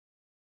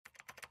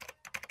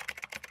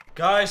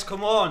Guys,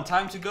 come on,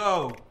 time to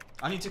go.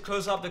 I need to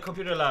close up the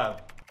computer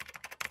lab.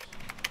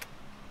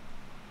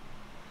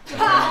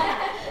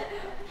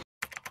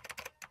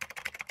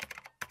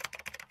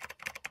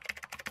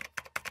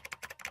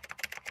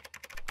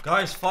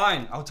 Guys,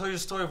 fine. I'll tell you a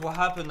story of what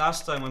happened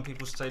last time when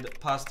people stayed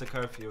past the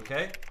curfew,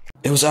 okay?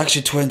 It was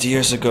actually 20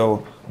 years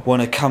ago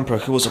when a camper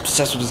who was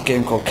obsessed with this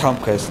game called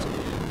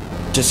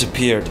CampQuest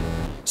disappeared.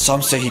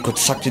 Some say he got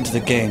sucked into the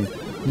game.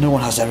 No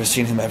one has ever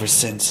seen him ever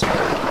since.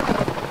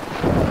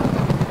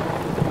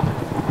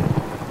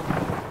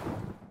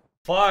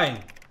 Fine.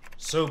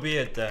 So be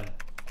it then.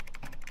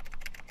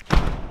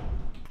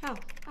 Oh,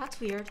 that's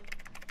weird.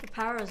 The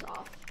power is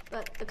off,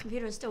 but the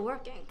computer is still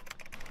working.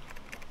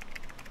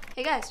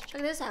 Hey guys,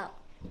 check this out.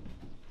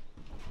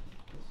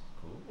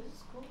 This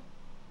is cool.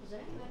 Is there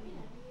anybody in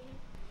it?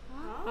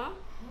 Huh?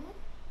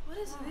 What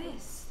is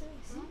this?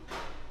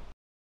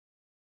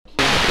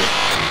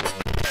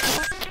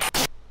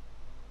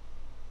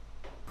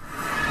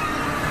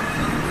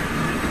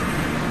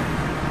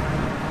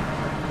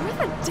 Where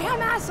the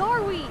damn ass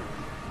are we?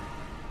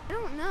 I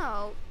don't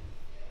know,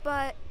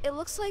 but it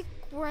looks like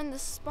we're in the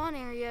spawn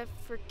area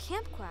for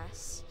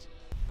CampQuest.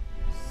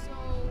 So,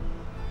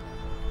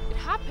 it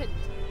happened.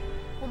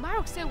 What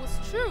Marok said was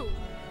true.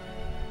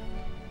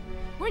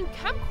 We're in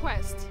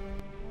CampQuest.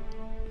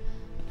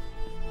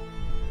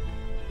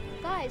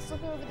 Guys,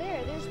 look over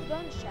there. There's the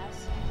bonus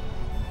chest.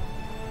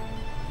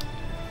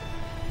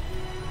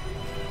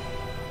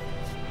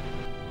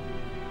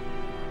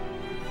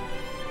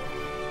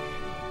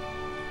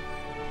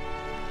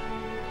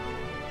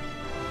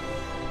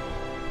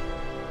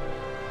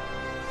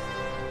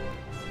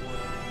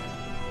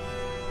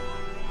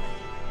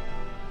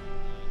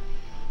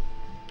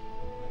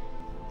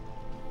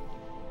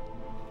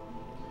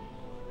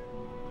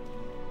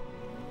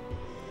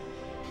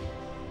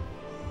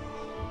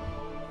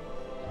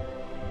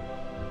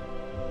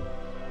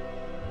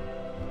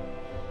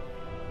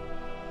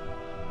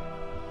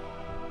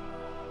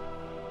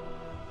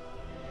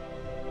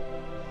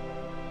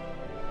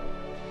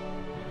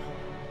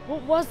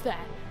 What was that?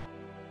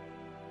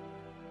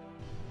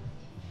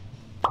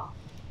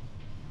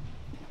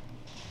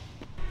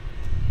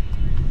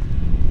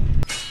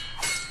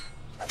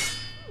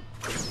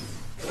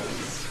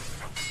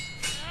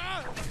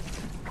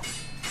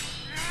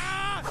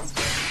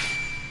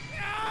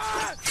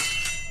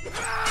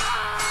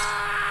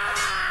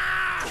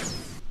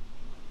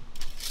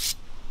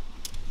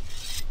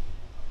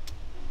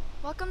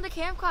 Welcome to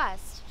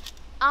CampQuest.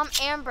 I'm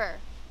Amber.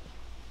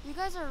 You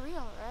guys are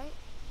real, right?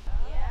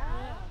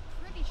 Yeah,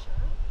 pretty sure.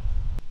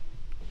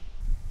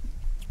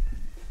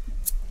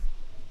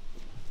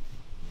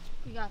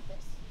 We got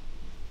this.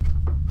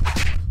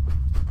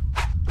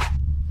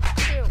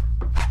 2.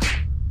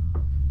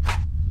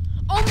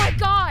 Oh my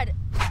god!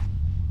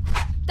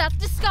 That's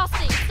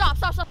disgusting! Stop,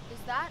 stop, stop!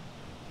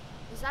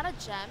 Is that a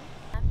gem?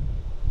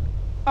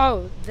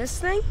 Oh, this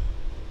thing?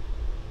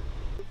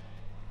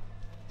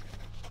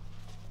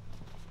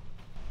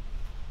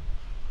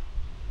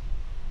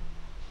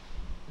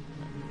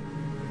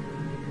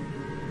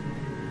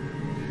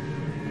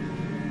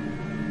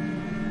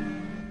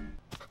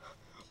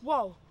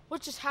 Whoa,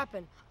 what just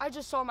happened? I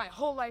just saw my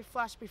whole life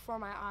flash before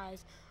my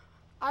eyes.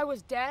 I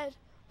was dead,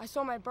 I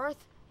saw my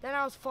birth, then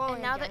I was falling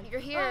And now again. that you're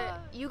here,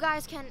 you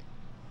guys can,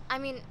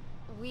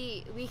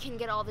 we can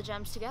get all the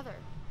gems together.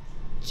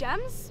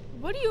 Gems?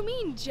 What do you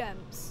mean,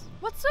 gems?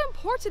 What's so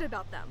important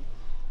about them?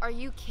 Are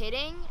you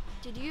kidding?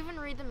 Did you even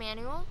read the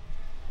manual?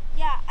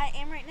 Yeah, I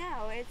am right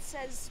now. It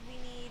says we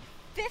need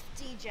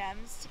 50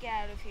 gems to get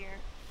out of here.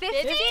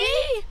 50?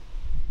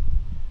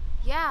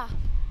 Yeah.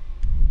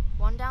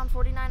 1 down,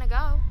 49 to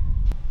go.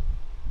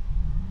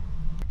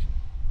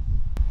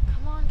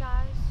 Come on,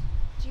 guys.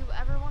 Do you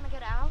ever want to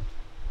get out?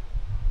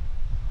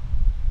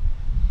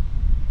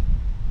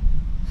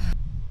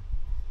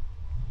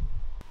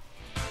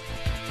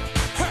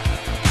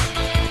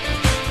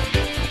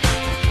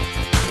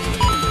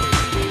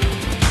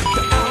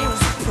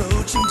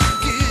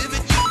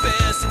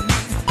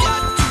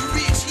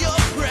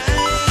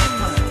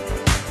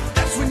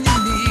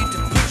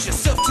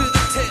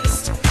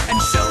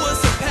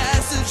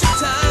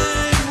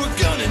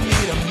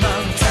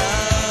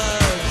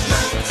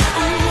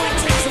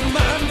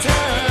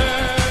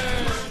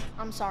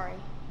 I'm sorry.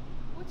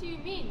 What do you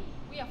mean?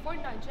 We have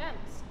 49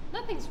 gems.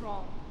 Nothing's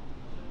wrong.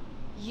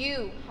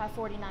 You have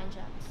 49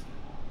 gems.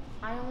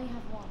 I only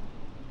have 1.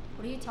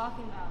 What are you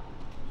talking about?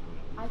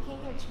 I came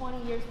here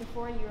 20 years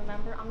before you,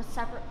 remember? I'm a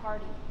separate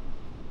party.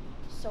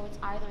 So it's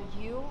either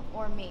you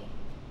or me.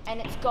 And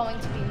it's going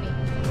to be me.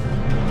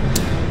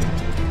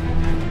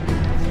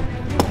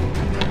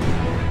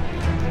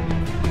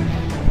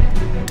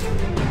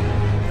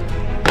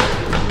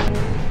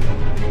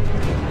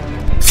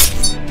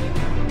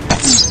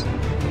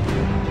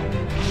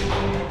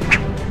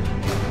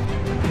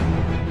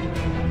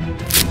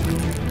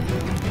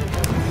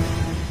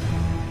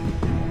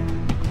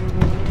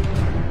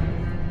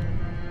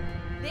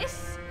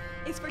 This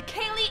is for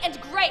Kaylee and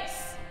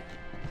Grace.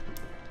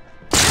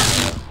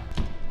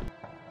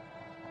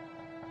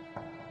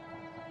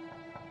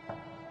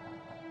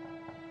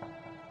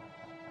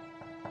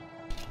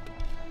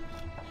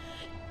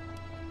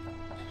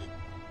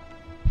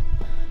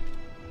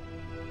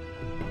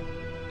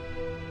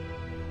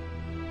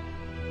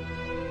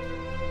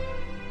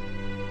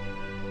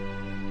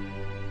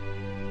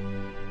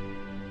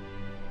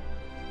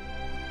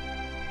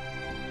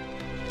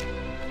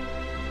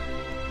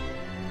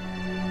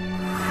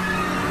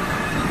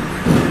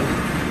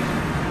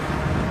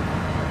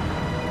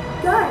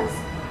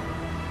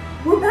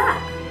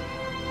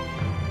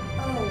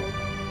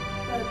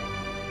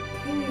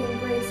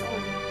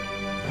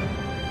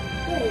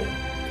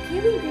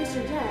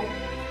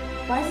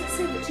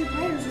 2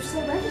 players are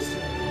still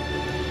registered.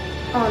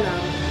 Oh no,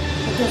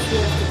 I guess we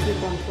have to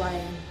keep on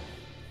playing.